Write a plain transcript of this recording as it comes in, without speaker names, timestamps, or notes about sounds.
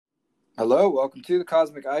Hello, welcome to the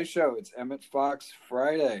Cosmic Eye Show. It's Emmett Fox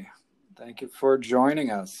Friday. Thank you for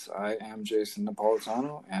joining us. I am Jason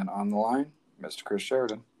Napolitano, and on the line, Mr. Chris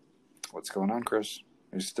Sheridan. What's going on, Chris?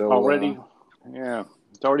 You're still already? Yeah,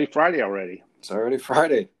 it's already Friday already. It's already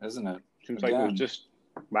Friday, isn't it? Seems like it was just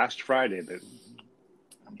last Friday that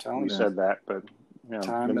I'm telling you. said that, but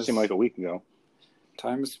didn't seem like a week ago.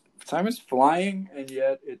 Time is flying, and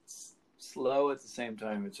yet it's slow at the same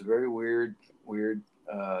time. It's a very weird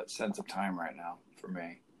sense of time right now for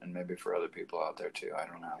me, and maybe for other people out there too. I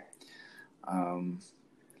don't know.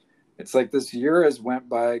 It's like this year has went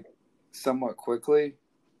by somewhat quickly,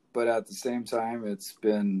 but at the same time, it's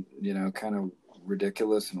been kind of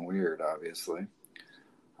ridiculous and weird, obviously,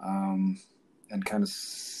 and kind of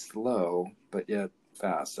slow, but yet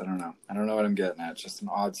fast. I don't know what I'm getting at. It's just an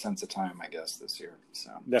odd sense of time, I guess, this year. So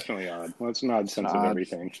definitely odd. Well, it's an odd sense of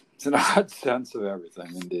everything. It's an odd sense of everything,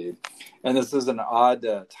 indeed. And this is an odd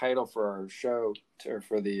title for our show, or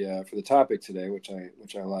for the topic today, which I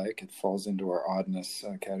like. It falls into our oddness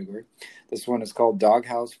category. This one is called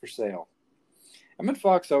Doghouse for Sale. Emmett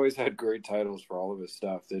Fox always had great titles for all of his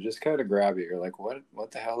stuff. They just kind of grab you. You're like, what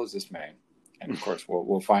the hell is this mean? And of course,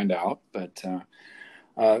 we'll find out. But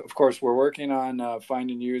of course, we're working on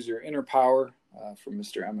finding Use Your Inner Power from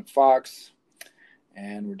Mr. Emmett Fox.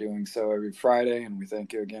 And we're doing so every Friday. And we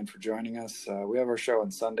thank you again for joining us. We have our show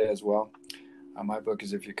on Sunday as well. My book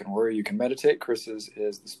is If You Can Worry, You Can Meditate. Chris's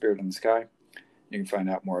is The Spirit in the Sky. You can find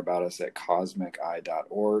out more about us at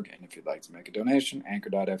cosmiceye.org. And if you'd like to make a donation,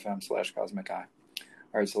 anchor.fm/cosmiceye.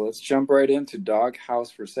 All right, so let's jump right into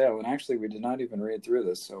Doghouse for Sale. And actually, we did not even read through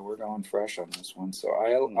this, so we're going fresh on this one. So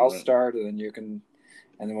I'll start, and then you can,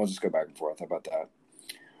 and then we'll just go back and forth. How about that?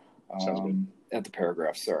 Sounds good. At the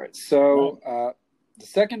paragraphs. All right. So the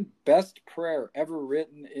second best prayer ever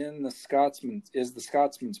written in the Scotsman is the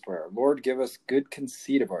Scotsman's Prayer. Lord, give us good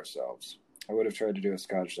conceit of ourselves. I would have tried to do a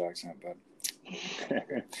Scottish accent, but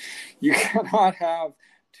you cannot have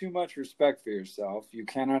too much respect for yourself. You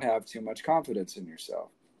cannot have too much confidence in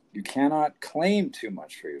yourself. You cannot claim too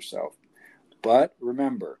much for yourself. But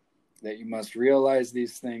remember that you must realize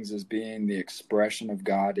these things as being the expression of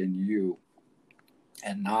God in you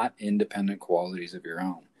and not independent qualities of your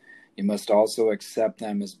own. You must also accept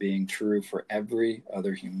them as being true for every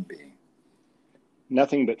other human being.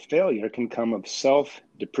 Nothing but failure can come of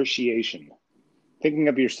self-depreciation. Thinking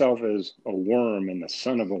of yourself as a worm and the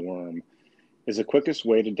son of a worm is the quickest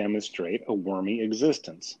way to demonstrate a wormy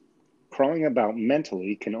existence. Crawling about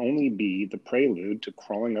mentally can only be the prelude to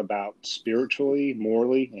crawling about spiritually,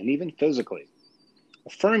 morally, and even physically.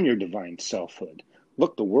 Affirm your divine selfhood.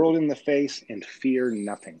 Look the world in the face and fear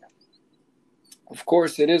nothing. Of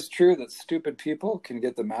course, it is true that stupid people can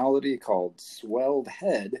get the malady called swelled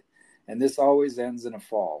head, and this always ends in a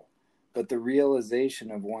fall. But the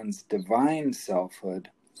realization of one's divine selfhood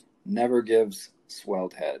never gives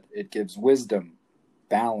swelled head. It gives wisdom,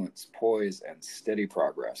 balance, poise, and steady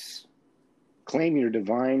progress. Claim your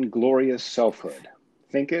divine, glorious selfhood.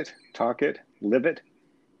 Think it, talk it, live it,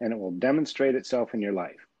 and it will demonstrate itself in your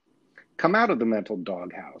life. Come out of the mental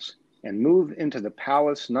doghouse and move into the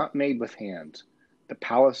palace not made with hands, the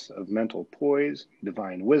palace of mental poise,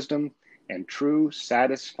 divine wisdom, and true,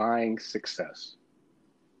 satisfying success.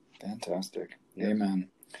 Fantastic. Yes. Amen.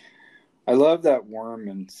 I love that worm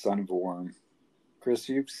and son of a worm. Chris,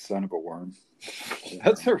 you son of a worm.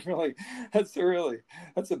 That's a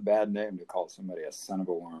bad name to call somebody a son of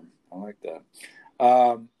a worm. I like that.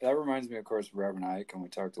 That reminds me, of course, of Reverend Ike, and we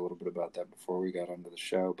talked a little bit about that before we got onto the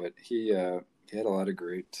show. But he had a lot of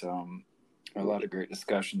great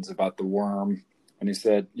discussions about the worm. And he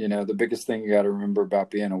said, the biggest thing you got to remember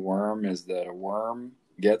about being a worm is that a worm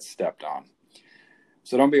gets stepped on.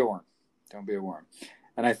 So don't be a worm. Don't be a worm.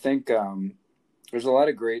 And I think there's a lot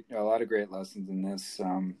of great lessons in this.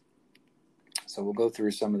 So we'll go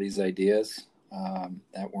through some of these ideas.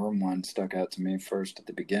 That worm one stuck out to me first at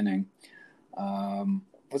the beginning.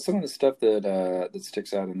 What's some of the stuff that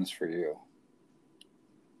sticks out in this for you?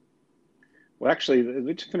 Well, actually,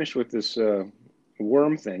 let's finish with this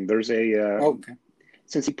worm thing. There's okay.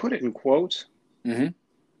 Since he put it in quotes,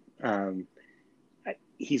 mm-hmm.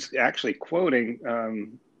 He's actually quoting,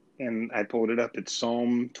 and I pulled it up. It's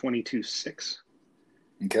Psalm 22:6.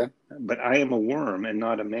 Okay. But I am a worm and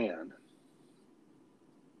not a man.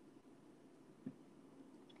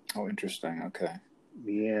 Oh, interesting. Okay.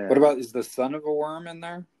 Yeah. What about, is the son of a worm in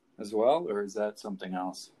there as well, or is that something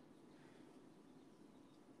else?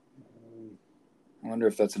 I wonder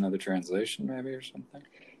if that's another translation, maybe, or something.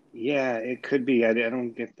 Yeah, it could be. I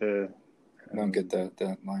don't get the. I don't get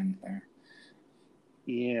that line there.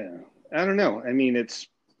 Yeah, I don't know. I mean,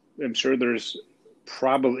 I'm sure there's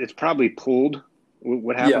it's probably pooled.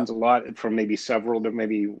 What Yeah. happens a lot from maybe several, there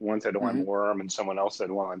maybe one said, "Oh, I'm a Hmm. worm," and someone else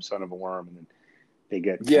said, "Well, I'm son of a worm," and then they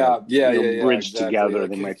get kind of, Yeah, bridged exactly. together. Like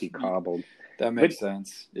They might be cobbled, that but makes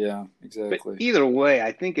sense. Yeah, but exactly. either way,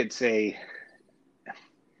 I think it's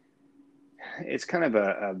kind of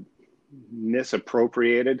a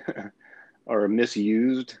misappropriated or a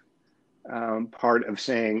misused part of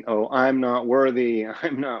saying, "Oh, I'm not worthy.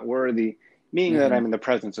 I'm not worthy," meaning that Hmm. I'm in the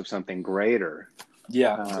presence of something greater.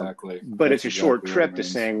 Yeah, exactly. But That's it's a short exactly what it trip to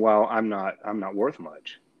means. saying, "Well, I'm not worth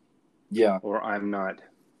much," Yeah, or "I'm not."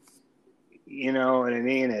 You know what I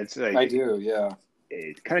mean? It's like I do. Yeah.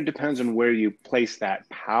 it kind of depends on where you place that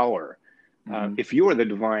power. Hmm. If you are the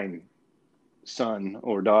divine son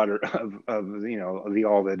or daughter of the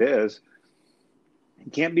all that is,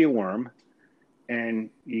 you can't be a worm,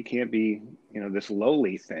 and you can't be this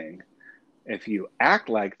lowly thing. If you act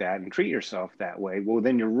like that and treat yourself that way, well,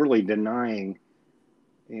 then you're really denying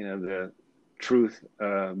the truth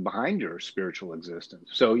behind your spiritual existence.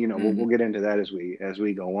 So we'll Hmm. get into that as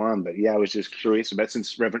we go on. But yeah, I was just curious about,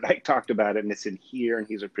 since Reverend Ike talked about it and it's in here and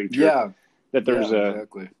he's a preacher, Yeah, that there's yeah, a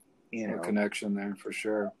exactly. you A know connection there for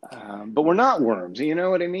sure. but we're not worms. You know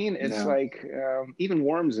what I mean? It's No. like even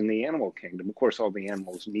worms in the animal kingdom. Of course, all the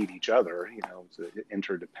animals need each other. It's an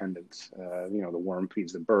interdependence. The worm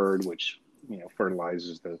feeds the bird, which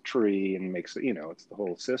fertilizes the tree and makes it's the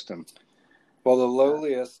whole system. Well, the Uh,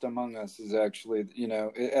 lowliest among us is actually,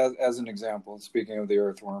 as an example, speaking of the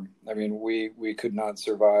earthworm, I mean, we could not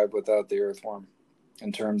survive without the earthworm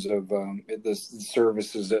in terms of the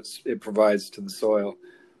services that it provides to the soil.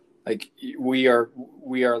 Like we are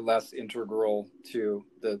less integral to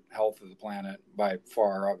the health of the planet by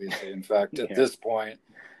far, obviously. In fact, yeah,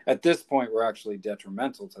 at this point, we're actually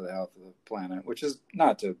detrimental to the health of the planet, which is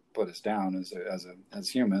not to put us down as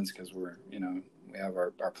humans, because we have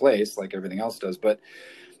our place like everything else does. But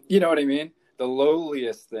you know what I mean? The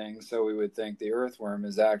lowliest thing, so we would think the earthworm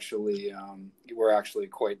is actually we're actually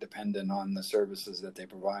quite dependent on the services that they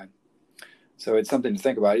provide. So it's something to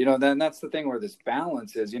think about. Then that's the thing where this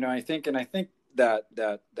balance is. I think that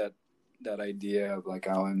idea of like,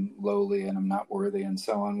 oh, I'm lowly and I'm not worthy and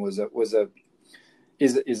so on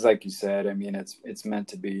is like you said. I mean, it's meant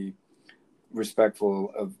to be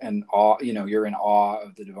respectful of and awe. You're in awe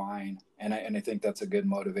of the divine, and I think that's a good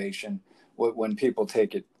motivation. When people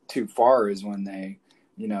take it too far is when they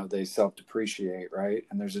self-depreciate, right?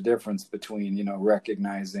 And there's a difference between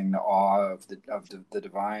recognizing the awe of the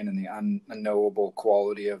divine and the unknowable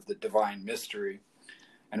quality of the divine mystery,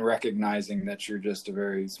 and recognizing that you're just a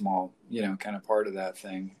very small kind of part of that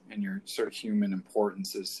thing, and your sort of human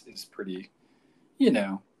importance is pretty you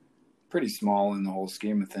know pretty small in the whole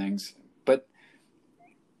scheme of things. But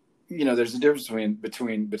there's a difference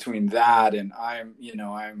between that and I'm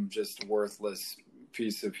just a worthless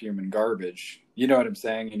piece of human garbage. You know what I'm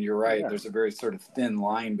saying? And you're right. yeah, There's a very sort of thin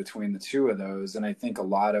line between the two of those. And I think a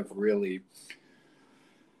lot of really,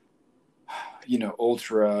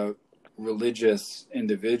 ultra religious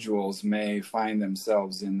individuals may find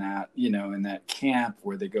themselves in that camp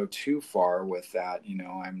where they go too far with that,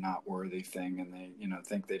 I'm not worthy thing. And they,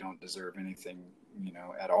 think they don't deserve anything,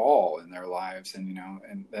 at all in their lives. And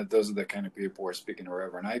those are the kind of people we're speaking to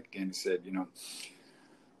Reverend Ike, and he said,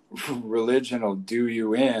 religion will do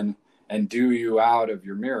you in and do you out of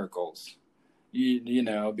your miracles.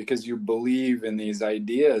 Because you believe in these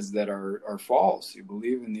ideas that are false. You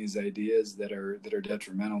believe in these ideas that are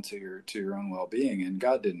detrimental to your own well-being. And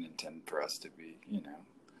God didn't intend for us to be,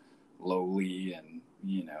 lowly and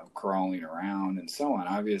crawling around and so on.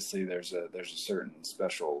 Obviously, there's a certain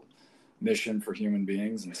special mission for human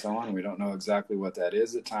beings and so on. We don't know exactly what that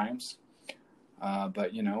is at times,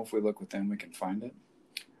 but if we look within, we can find it.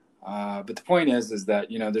 But the point is that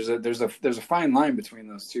there's a fine line between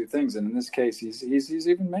those two things, and in this case, he's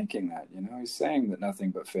even making that. He's saying that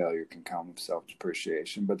nothing but failure can come of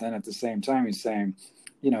self-depreciation, but then at the same time, he's saying,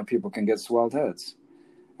 people can get swelled heads,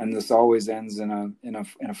 and this always ends in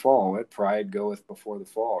a fall. Right? Pride goeth before the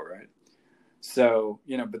fall, right? So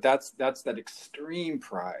but that's that extreme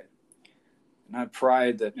pride. Not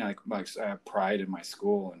pride that like I have pride in my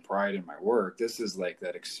school and pride in my work. This is like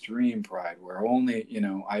that extreme pride where only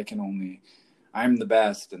I'm the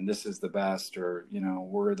best and this is the best, or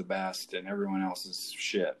we're the best and everyone else is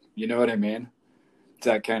shit. You know what I mean? It's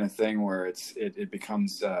that kind of thing where it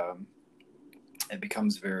becomes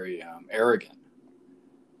very arrogant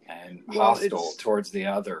and well, hostile towards the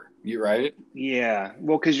other. You right? yeah,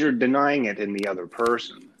 well, because you're denying it in the other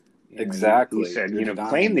person. He Exactly. said, You're claim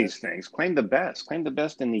denying it. these things, claim the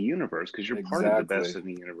best in the universe, because you're part of the best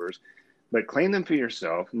Exactly. in the universe, but claim them for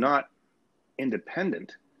yourself, not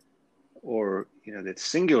independent or, that's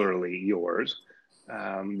singularly yours,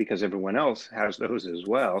 because everyone else has those as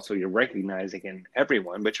well. So you're recognizing in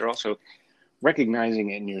everyone, but you're also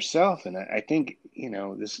recognizing it in yourself. And I think,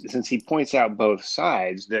 since he points out both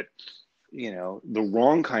sides, that, the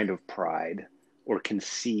wrong kind of pride or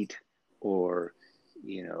conceit or,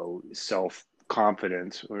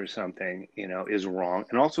 self-confidence or something, is wrong.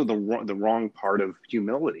 And also the wrong part of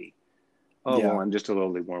humility. Oh, well, I'm just a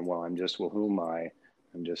lowly worm. Well, who am I?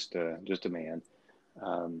 I'm just a man.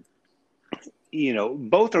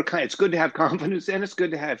 Both are it's good to have confidence and it's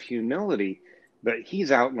good to have humility, but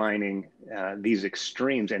he's outlining these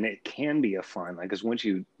extremes, and it can be a fine line, because once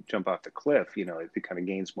you jump off the cliff, it kind of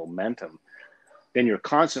gains momentum. Then you're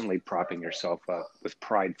constantly propping yourself up with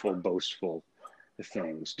prideful, boastful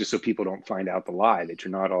things, just so people don't find out the lie that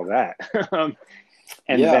you're not all that.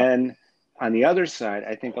 And then on the other side,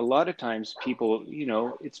 I think a lot of times people,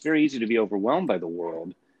 it's very easy to be overwhelmed by the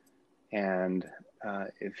world. And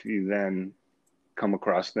if you then come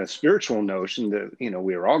across the spiritual notion that,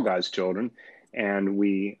 we are all God's children and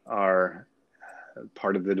we are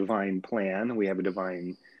part of the divine plan. We have a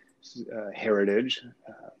divine heritage.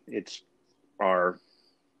 It's our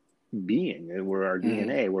being. We're our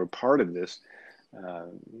DNA. We're part of this,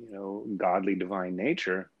 godly divine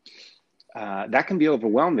nature. That can be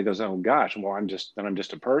overwhelming, because, oh gosh, well, I'm just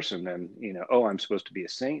a person, and, I'm supposed to be a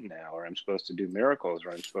saint now, or I'm supposed to do miracles,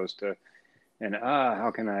 or I'm supposed to, and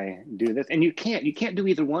how can I do this? And you can't do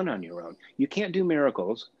either one on your own. You can't do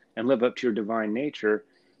miracles and live up to your divine nature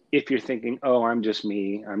if you're thinking, oh, I'm just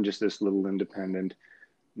me. I'm just this little independent,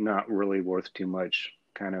 not really worth too much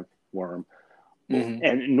kind of worm.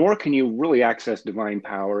 And nor can you really access divine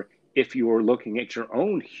power if you are looking at your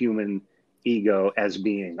own human ego as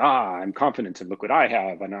being, I'm confident, and look what I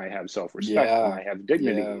have, and I have self-respect, and I have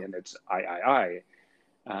dignity, and it's I.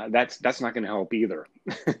 That's not going to help either.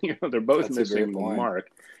 They're both missing the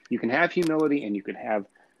mark. You can have humility and you can have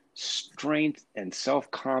strength and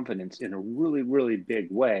self-confidence in a really, really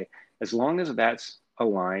big way, as long as that's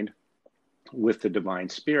aligned with the divine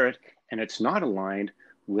spirit and it's not aligned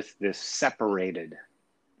with this separated,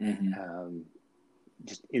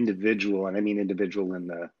 just individual. And I mean individual in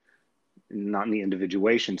the, not in the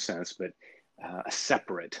individuation sense, but a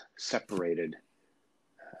separated, separated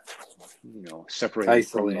isolated,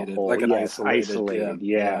 from the whole. like an isolated.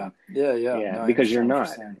 Yeah. No, because you're not,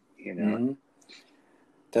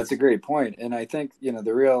 That's a great point. And I think,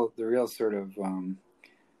 the real sort of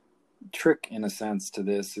trick in a sense to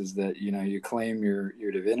this is that, you claim your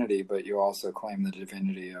divinity, but you also claim the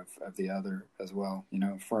divinity of the other as well.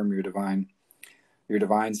 Affirm your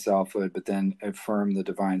divine selfhood, but then affirm the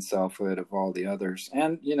divine selfhood of all the others.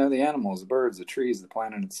 And, the animals, the birds, the trees, the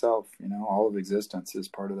planet itself, all of existence is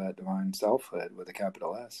part of that divine selfhood with a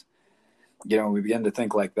capital S. We begin to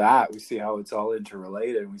think like that, we see how it's all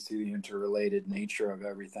interrelated. We see the interrelated nature of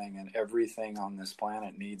everything, and everything on this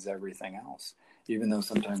planet needs everything else. Even though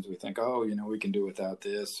sometimes we think, oh, we can do without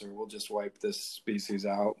this, or we'll just wipe this species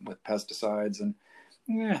out with pesticides, and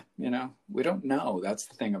we don't know. That's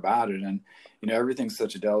the thing about it. And, everything's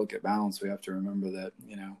such a delicate balance. We have to remember that,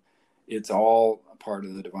 it's all a part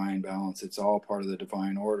of the divine balance. It's all part of the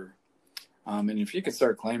divine order. And if you can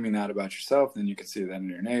start claiming that about yourself, then you can see that in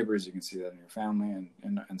your neighbors, you can see that in your family,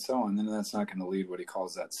 and so on. Then that's not going to lead what he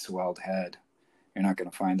calls that swelled head. You're not going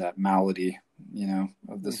to find that malady,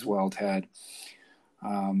 of the swelled head,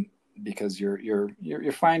 because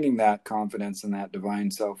you're finding that confidence and that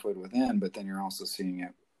divine selfhood within, but then you're also seeing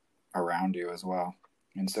it around you as well.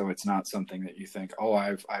 And so it's not something that you think, oh,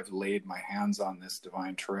 I've laid my hands on this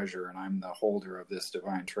divine treasure and I'm the holder of this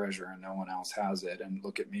divine treasure and no one else has it. And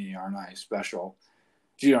look at me, aren't I special?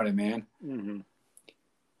 Do you know what I mean? Mm-hmm.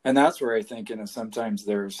 And that's where I think, sometimes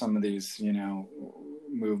there are some of these,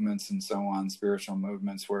 movements and so on, spiritual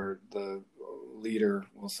movements, where the leader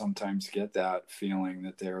will sometimes get that feeling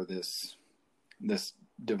that they're this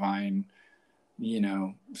divine,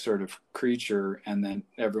 sort of creature, and then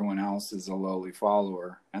everyone else is a lowly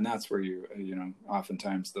follower. And that's where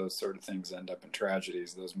oftentimes those sort of things end up in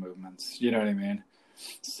tragedies, those movements, you know what I mean?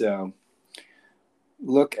 So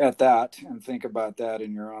look at that and think about that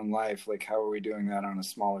in your own life. Like, how are we doing that on a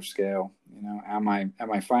smaller scale? Am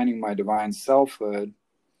I finding my divine selfhood,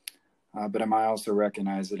 but am I also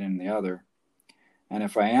recognize it in the other? And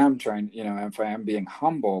if I am if I am being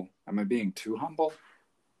humble, am I being too humble?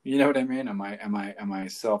 You know what I mean? Am I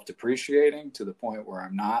self-depreciating to the point where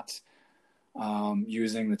I'm not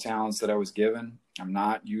using the talents that I was given? I'm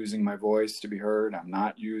not using my voice to be heard. I'm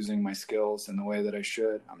not using my skills in the way that I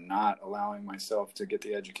should. I'm not allowing myself to get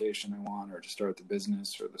the education I want, or to start the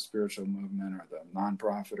business or the spiritual movement or the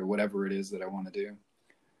nonprofit or whatever it is that I want to do.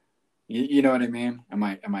 You know what I mean? Am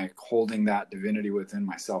I holding that divinity within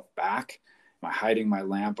myself back? Am I hiding my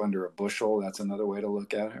lamp under a bushel? That's another way to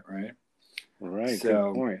look at it, right? All right, good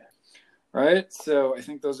So, point. right. So I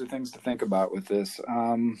think those are things to think about with this.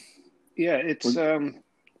 Yeah, it's to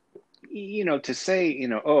say,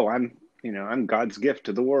 oh, I'm God's gift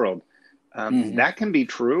to the world. Mhm. That can be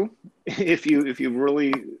true if you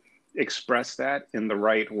really express that in the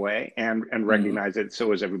right way and Mhm. recognize it.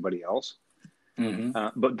 So is everybody else. Mhm.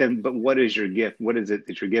 But what is your gift? What is it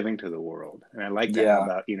that you're giving to the world? And I like that Yeah.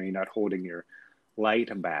 about, you're not holding your light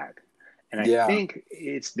back. And I Yeah. think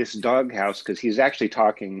it's this doghouse because he's actually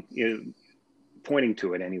talking, pointing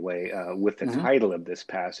to it anyway, with the Mhm. title of this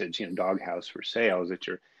passage, doghouse for sale, is that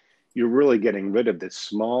you're really getting rid of this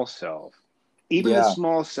small self, even the Yeah.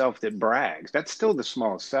 small self that brags. That's still the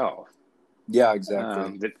small self Yeah.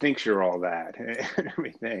 Exactly. that thinks you're all that and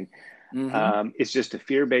everything. Mhm. It's just a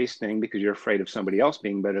fear-based thing because you're afraid of somebody else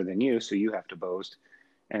being better than you, so you have to boast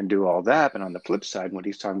and do all that. But on the flip side, when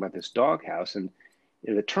he's talking about this doghouse, and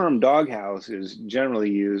the term doghouse is generally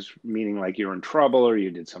used meaning like you're in trouble or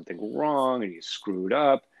you did something wrong and you screwed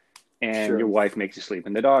up, and your Sure. wife makes you sleep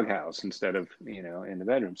in the doghouse instead of in the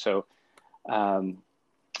bedroom. So um,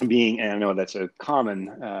 and I know that's a common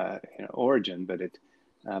origin,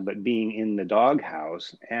 but being in the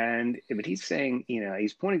doghouse, but he's saying,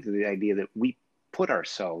 he's pointing to the idea that we put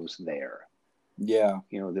ourselves there, Yeah.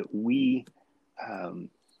 that we um,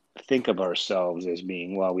 think of ourselves as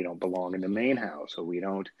being, well, we don't belong in the main house, or we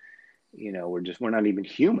don't, we're not even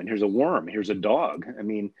human. Here's a worm. Here's a dog. I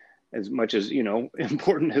mean, as much as,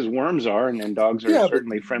 important as worms are, and dogs are Yeah. But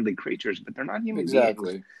certainly friendly creatures, but they're not human beings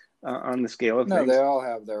exactly. on the scale of No, they things. all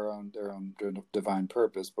have their own divine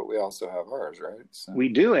purpose, but we also have ours, right? So. We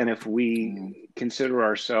do. And if Yeah. we consider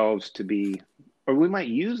ourselves to be, or we might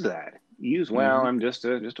well, Mhm. I'm just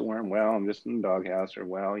a worm. Well, I'm just in the doghouse, or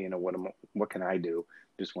well, what can I do?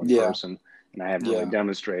 Just one Yeah. person, and I haven't really Yeah.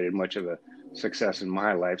 demonstrated much of a success in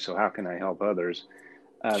my life. So how can I help others?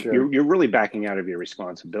 Sure. You're really backing out of your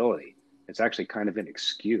responsibility. It's actually kind of an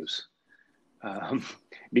excuse. Um,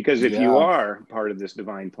 because if you Yeah. are part of this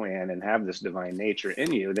divine plan and have this divine nature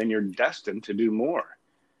in you, then you're destined to do more.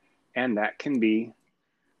 And that can be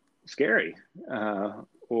scary,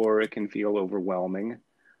 or it can feel overwhelming,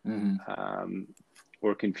 Mhm. um,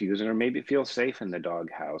 or confusing, or maybe feel safe in the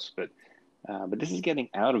doghouse. But this is getting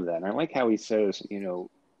out of that. And I like how he says,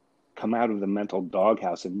 come out of the mental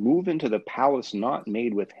doghouse and move into the palace not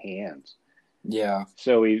made with hands. Yeah.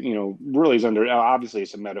 So he, really is under. Obviously,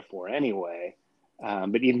 it's a metaphor anyway,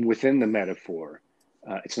 but even within the metaphor,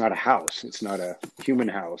 it's not a house. It's not a human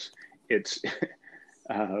house. It's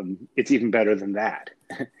it's even better than that.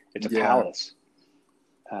 It's a Yeah. palace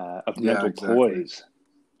of Yeah. mental Exactly. poise,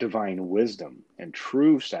 divine wisdom, and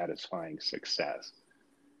true satisfying success.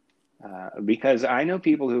 Because I know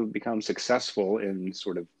people who've become successful in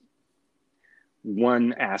sort of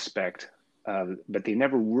one aspect, but they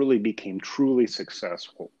never really became truly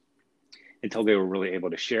successful until they were really able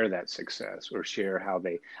to share that success, or share how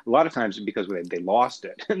a lot of times because they lost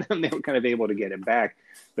it and then they were kind of able to get it back,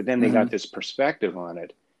 but then they got Mhm. this perspective on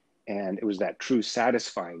it, and it was that true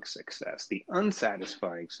satisfying success. The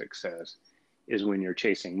unsatisfying success is when you're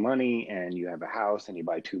chasing money and you have a house and you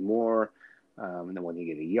buy two more, and then when you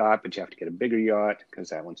get a yacht, but you have to get a bigger yacht because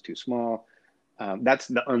that one's too small. That's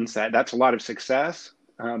a lot of success,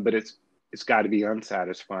 but it's got to be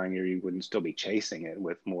unsatisfying, or you wouldn't still be chasing it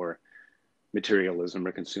with more materialism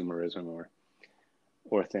or consumerism,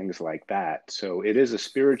 or things like that. So it is a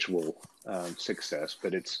spiritual success,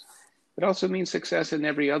 but it also means success in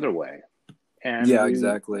every other way. And Yeah. we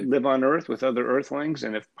Exactly. live on Earth with other Earthlings,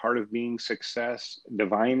 and if part of being success,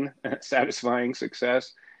 divine, satisfying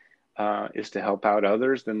success, is to help out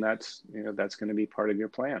others, then that's going to be part of your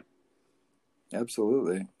plan.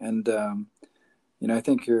 Absolutely. And I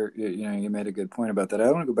think you made a good point about that.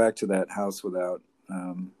 I want to go back to that house without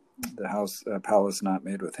the house palace not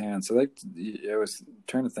made with hands. So I was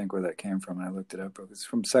trying to think where that came from, and I looked it up. It was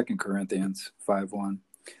from 2 Corinthians 5:1.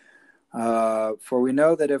 For we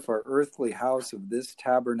know that if our earthly house of this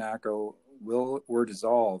tabernacle were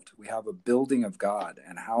dissolved, we have a building of God,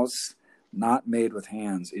 and house not made with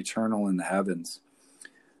hands, eternal in the heavens.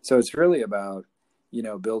 So it's really about,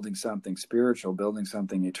 building something spiritual, building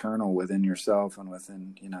something eternal within yourself and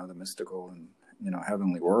within, the mystical and,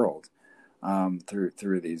 heavenly world,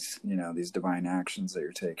 through these, these divine actions that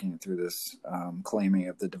you're taking, through this claiming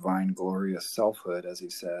of the divine glorious selfhood, as he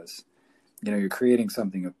says. You're creating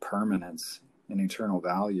something of permanence and eternal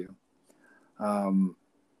value. And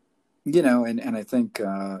I think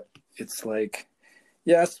it's like,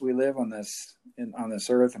 yes, we live on this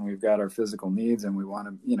earth, and we've got our physical needs, and we want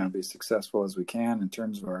to, be successful as we can in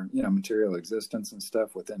terms of our, material existence and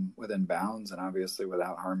stuff within bounds, and obviously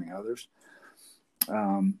without harming others,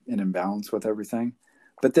 and in balance with everything.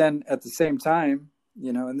 But then at the same time,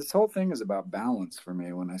 and this whole thing is about balance for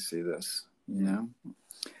me when I see this,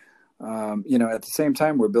 at the same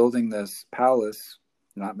time, we're building this palace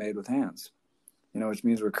not made with hands, which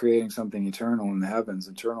means we're creating something eternal in the heavens,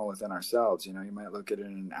 eternal within ourselves. You might look at it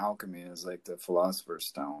in alchemy as like the philosopher's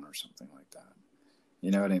stone or something like that.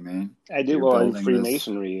 You know what I mean? I do. Well, and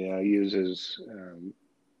Freemasonry uses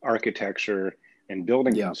architecture and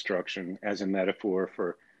building construction as a metaphor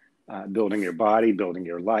for building your body, building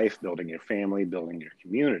your life, building your family, building your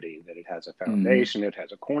community, that it has a foundation, it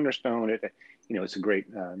has a cornerstone. It's a great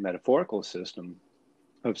metaphorical system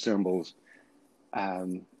of symbols.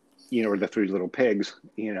 Or the three little pigs,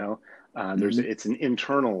 it's an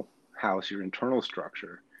internal house, your internal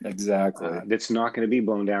structure. Exactly. That's not going to be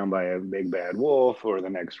blown down by a big bad wolf or the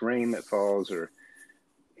next rain that falls or,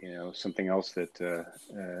 something else that, a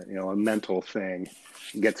mental thing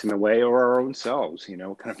gets in the way, or our own selves, kind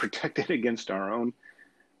of protected against our own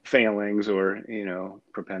failings or,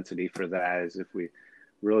 propensity for that, is if we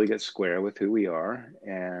really get square with who we are.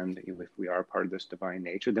 And if we are part of this divine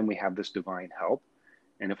nature, then we have this divine help.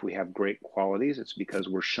 And if we have great qualities, it's because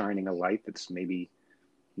we're shining a light that's maybe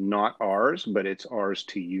not ours, but it's ours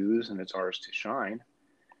to use and it's ours to shine,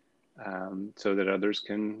 so that others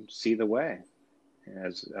can see the way,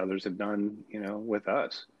 as others have done, with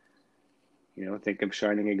us. Think of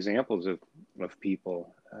shining examples of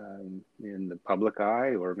people in the public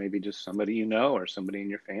eye, or maybe just somebody or somebody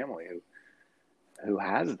in your family who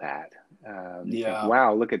has that. Think,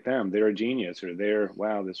 wow, look at them. They're a genius, or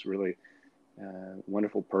wow, this really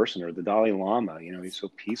wonderful person, or the Dalai Lama, he's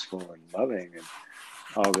so peaceful and loving and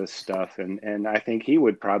all this stuff. And I think he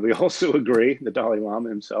would probably also agree, the Dalai Lama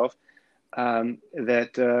himself,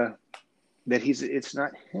 that it's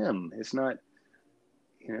not him. It's not,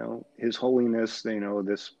 his holiness,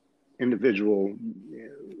 this individual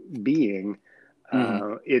being.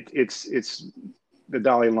 It's the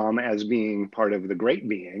Dalai Lama as being part of the great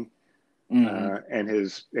being, and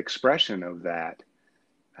his expression of that.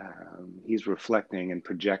 He's reflecting and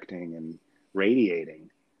projecting and radiating.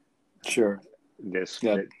 This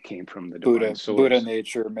that came from the divine source. Buddha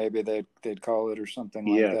nature, maybe they'd call it, or something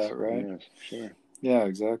like that, right? Yes, sure. Yeah,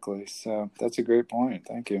 exactly. So that's a great point.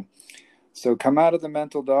 Thank you. So come out of the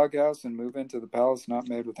mental doghouse and move into the palace not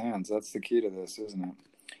made with hands. That's the key to this, isn't it?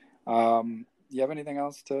 You have anything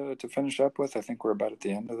else to finish up with? I think we're about at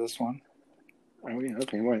the end of this one. Oh yeah,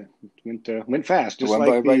 okay. Went fast, just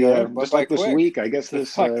like this week. I guess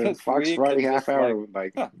this Fox Friday half hour went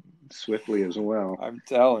by swiftly as well. I'm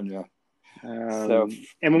telling you.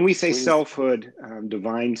 And when we say selfhood,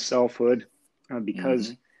 divine selfhood,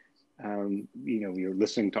 because you're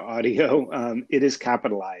listening to audio, it is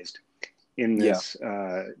capitalized in this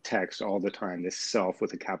text all the time. This self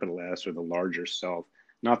with a capital S, or the larger self,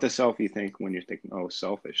 not the self you think when you're thinking, oh,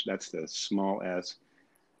 selfish. That's the small s.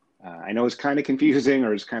 I know it's kind of confusing,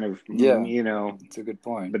 or it's kind of, it's a good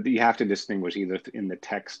point. But you have to distinguish either in the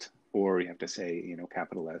text, or you have to say,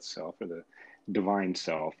 capital S self, or the divine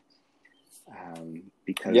self.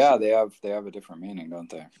 Because they have a different meaning, don't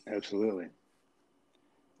they? Absolutely.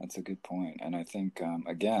 That's a good point. And I think,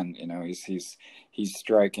 again, he's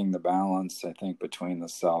striking the balance, I think, between the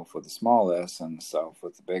self with the small s and the self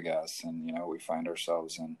with the big S. And, we find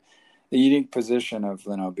ourselves in the unique position of,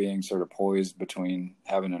 being sort of poised between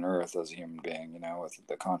heaven and earth as a human being, with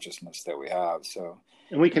the consciousness that we have. So,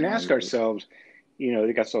 and we can ask ourselves,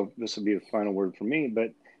 I guess this will be the final word for me,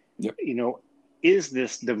 but, is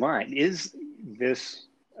this divine? Is this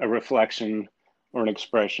a reflection or an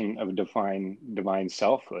expression of divine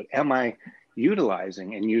selfhood? Am I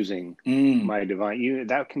utilizing and using my divine?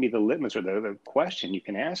 That can be the litmus, or the question you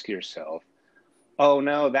can ask yourself. Oh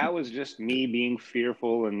no, that was just me being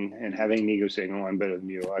fearful and having an ego saying, "Oh, I'm better than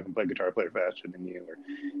you. I can play guitar player faster than you,"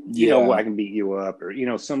 or I can beat you up,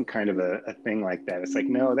 or some kind of a thing like that. It's like,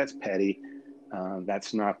 no, that's petty.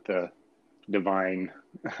 That's not the divine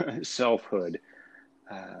selfhood.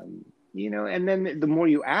 And then the more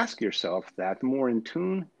you ask yourself that, the more in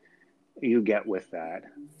tune you get with that.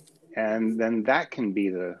 And then that can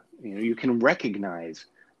be you can recognize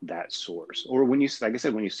that source. Or when like I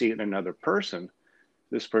said, when you see it in another person,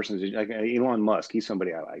 this person is like Elon Musk. He's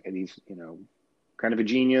somebody I like, and he's, kind of a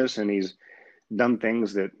genius, and he's done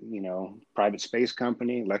things that, private space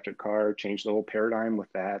company, electric car, changed the whole paradigm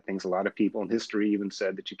with that. Things a lot of people in history even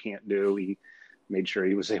said that you can't do. He made sure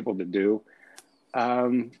he was able to do.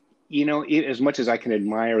 as much as I can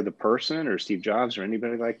admire the person or Steve Jobs or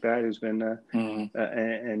anybody like that who's been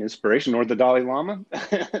an inspiration, or the Dalai Lama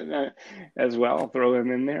as well, I'll throw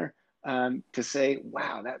him in there, to say,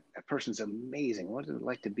 wow, that person's amazing. What is it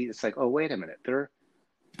like to be? It's like, oh, wait a minute, they're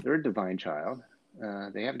a divine child.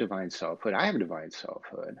 They have divine selfhood. I have divine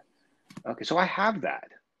selfhood. Okay, so I have that.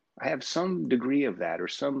 I have some degree of that, or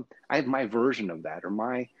I have my version of that, or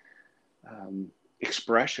my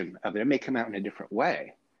expression of it. It may come out in a different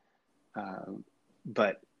way,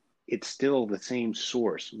 but it's still the same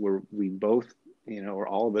source where we both, or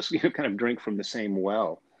all of us, kind of drink from the same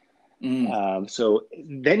well. So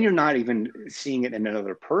then you're not even seeing it in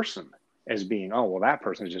another person as being, oh, well, that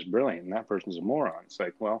person is just brilliant and that person's a moron. It's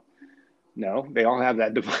like, well, no, they all have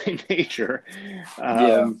that divine nature.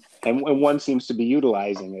 And one seems to be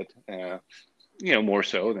utilizing it, more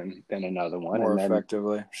so than another one. More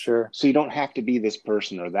effectively, sure. So you don't have to be this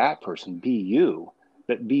person or that person. Be you,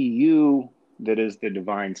 but be you that is the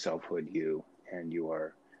divine selfhood you, and you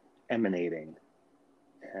are emanating,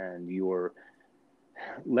 and you are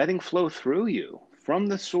letting flow through you from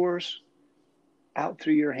the source out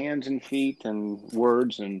through your hands and feet and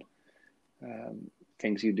words and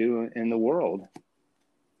things you do in the world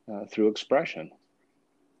through expression.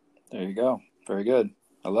 There you go. Very good.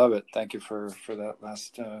 I love it. Thank you for that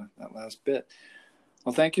last bit.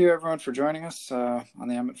 Well, thank you everyone for joining us on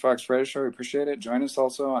the Emmett Fox Radio Show. We appreciate it. Join us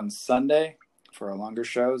also on Sunday for our longer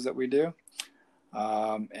shows that we do.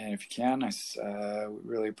 And if you can, I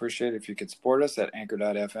really appreciate it if you could support us at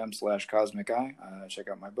anchor.fm/cosmic eye. Check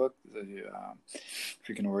out my book, If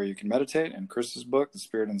You Can Worry, You Can Meditate, and Chris's book, The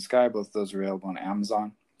Spirit in the Sky. Both of those are available on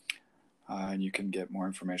Amazon. And you can get more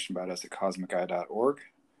information about us at cosmiceye.org.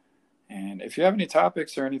 And if you have any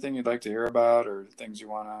topics or anything you'd like to hear about, or things you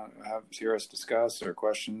want to hear us discuss, or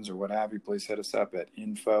questions or what have you, please hit us up at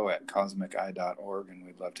info@cosmiceye.org, and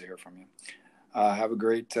we'd love to hear from you. Have a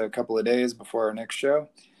great couple of days before our next show,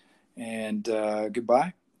 and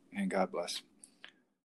goodbye, and God bless.